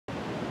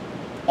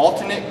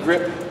alternate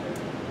grip,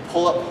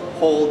 pull up,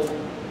 hold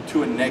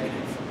to a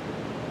negative.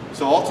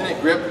 So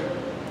alternate grip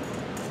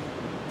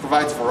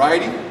provides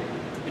variety.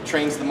 It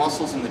trains the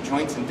muscles and the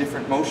joints in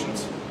different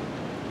motions.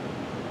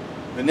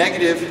 The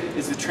negative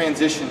is the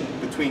transition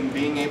between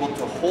being able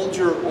to hold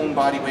your own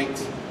body weight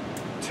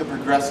to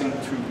progressing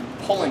to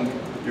pulling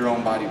your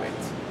own body weight.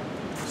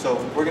 So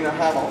we're going to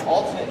have an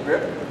alternate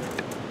grip,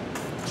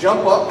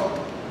 jump up,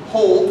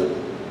 hold,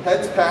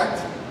 heads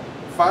packed,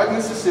 5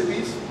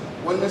 Mississippis,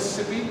 1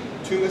 Mississippi,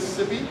 2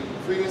 Mississippi,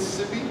 3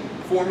 Mississippi,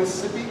 4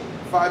 Mississippi,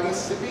 5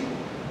 Mississippi.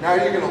 Now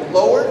you're going to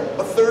lower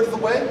a third of the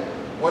way,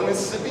 1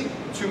 Mississippi,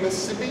 2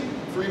 Mississippi,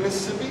 3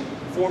 Mississippi,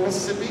 4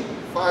 Mississippi,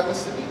 5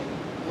 Mississippi.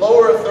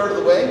 Lower a third of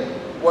the way,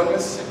 1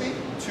 Mississippi,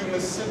 2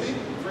 Mississippi,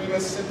 3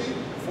 Mississippi,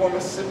 4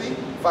 Mississippi,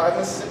 5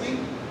 Mississippi,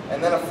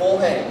 and then a full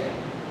hang.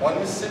 1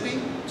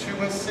 Mississippi, 2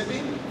 Mississippi,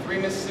 3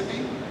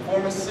 Mississippi, 4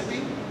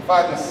 Mississippi,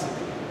 5 Mississippi.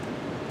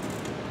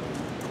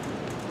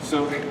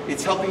 So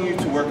it's helping you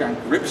to work on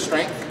grip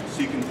strength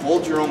so you can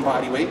hold your own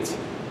body weight.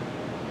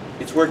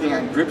 It's working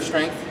on grip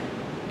strength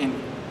in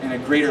a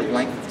greater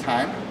length of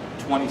time,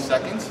 20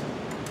 seconds.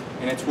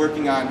 And it's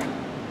working on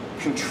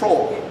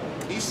control,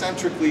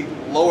 eccentrically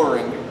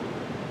lowering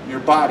your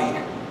body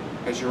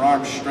as your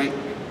arms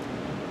straighten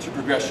to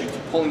progress you to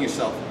pulling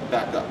yourself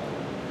back up.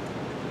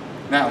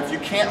 Now, if you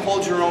can't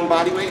hold your own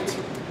body weight,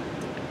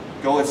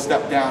 go a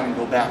step down and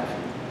go back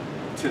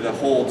to the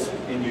holds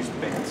in used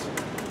bands.